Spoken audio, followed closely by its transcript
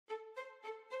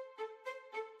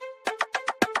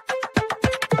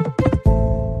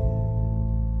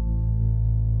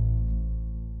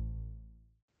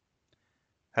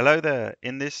Hello there.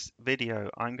 In this video,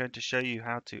 I'm going to show you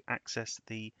how to access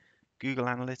the Google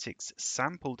Analytics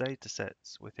sample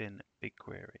datasets within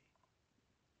BigQuery.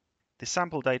 The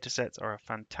sample datasets are a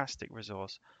fantastic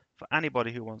resource for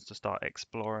anybody who wants to start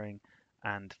exploring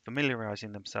and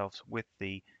familiarizing themselves with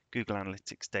the Google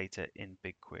Analytics data in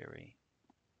BigQuery.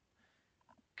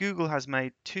 Google has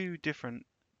made two different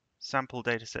sample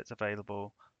datasets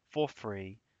available for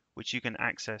free, which you can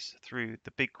access through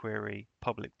the BigQuery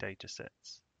public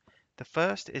datasets. The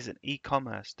first is an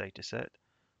e-commerce dataset,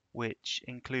 which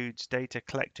includes data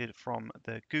collected from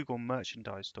the Google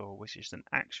Merchandise Store, which is an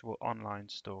actual online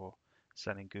store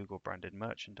selling Google branded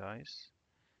merchandise.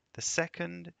 The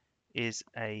second is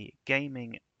a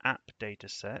gaming app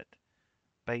dataset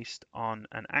based on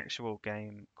an actual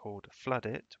game called Flood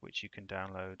It, which you can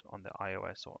download on the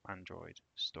iOS or Android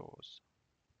stores.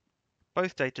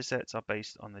 Both datasets are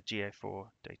based on the GA4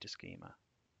 data schema.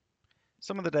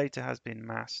 Some of the data has been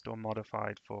masked or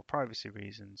modified for privacy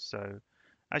reasons, so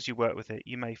as you work with it,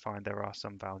 you may find there are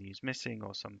some values missing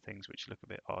or some things which look a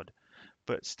bit odd,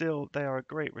 but still they are a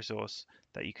great resource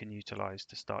that you can utilize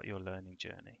to start your learning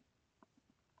journey.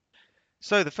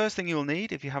 So the first thing you'll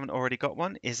need, if you haven't already got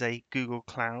one, is a Google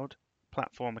Cloud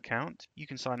Platform account. You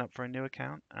can sign up for a new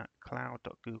account at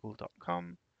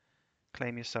cloud.google.com,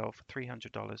 claim yourself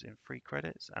 $300 in free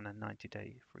credits and a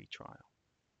 90-day free trial.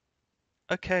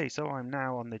 Okay, so I'm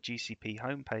now on the GCP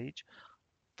homepage.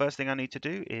 First thing I need to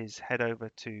do is head over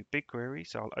to BigQuery.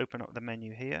 So I'll open up the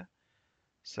menu here,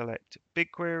 select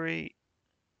BigQuery,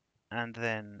 and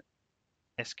then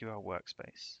SQL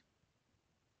Workspace.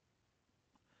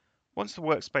 Once the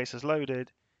workspace is loaded,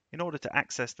 in order to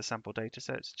access the sample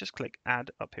datasets, just click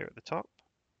Add up here at the top,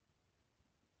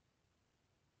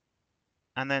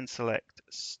 and then select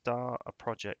Star a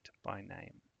Project by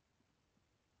Name.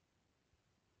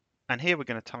 And here we're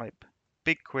going to type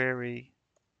BigQuery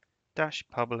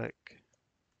 -public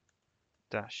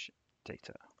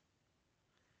 -data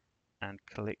and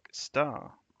click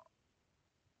Star.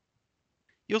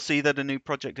 You'll see that a new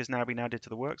project has now been added to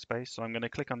the workspace, so I'm going to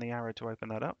click on the arrow to open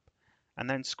that up, and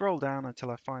then scroll down until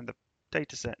I find the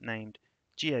dataset named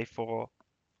GA4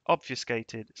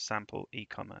 Obfuscated Sample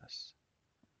E-commerce.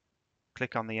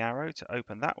 Click on the arrow to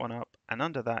open that one up, and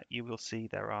under that you will see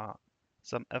there are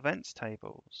some events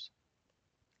tables.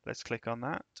 Let's click on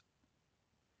that,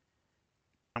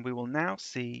 and we will now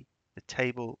see the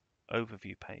table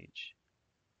overview page.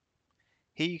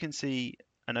 Here you can see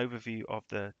an overview of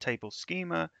the table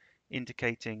schema,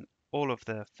 indicating all of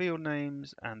the field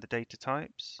names and the data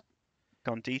types.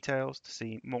 Click on details to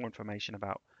see more information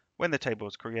about when the table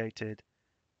was created,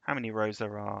 how many rows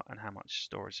there are, and how much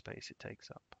storage space it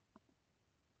takes up.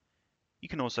 You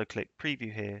can also click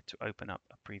preview here to open up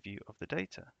a preview of the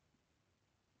data.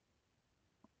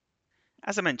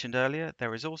 As I mentioned earlier,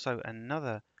 there is also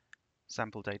another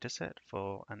sample dataset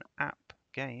for an app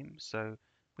game, so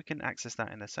we can access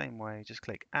that in the same way. Just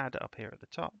click Add up here at the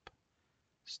top,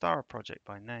 star a project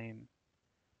by name,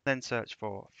 then search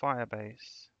for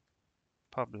Firebase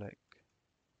Public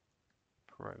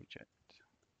Project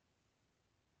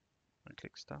and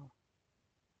click Star.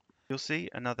 You'll see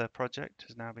another project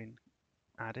has now been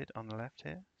added on the left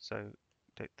here, so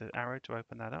click the arrow to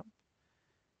open that up.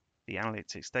 The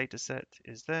analytics dataset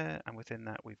is there, and within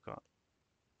that we've got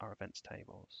our events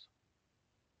tables.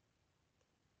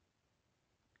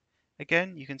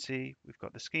 Again, you can see we've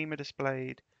got the schema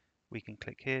displayed. We can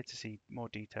click here to see more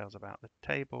details about the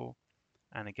table,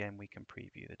 and again we can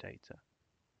preview the data.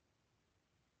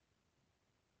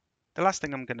 The last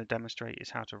thing I'm going to demonstrate is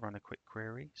how to run a quick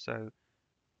query. So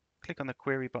click on the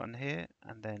query button here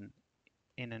and then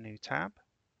in a new tab.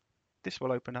 This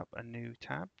will open up a new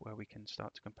tab where we can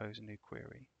start to compose a new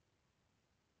query.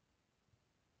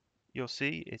 You'll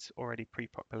see it's already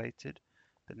pre-populated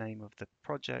the name of the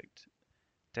project,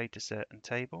 dataset and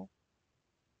table.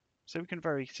 So we can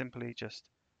very simply just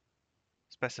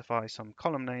specify some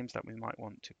column names that we might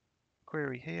want to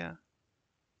query here,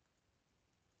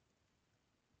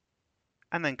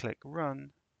 and then click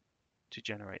Run to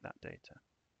generate that data.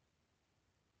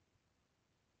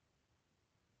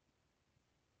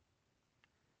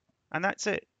 And that's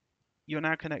it. You're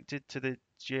now connected to the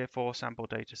GA4 sample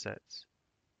datasets.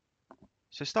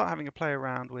 So start having a play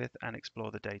around with and explore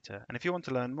the data. And if you want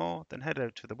to learn more, then head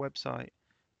over to the website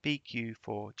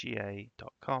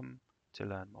bq4ga.com to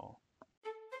learn more.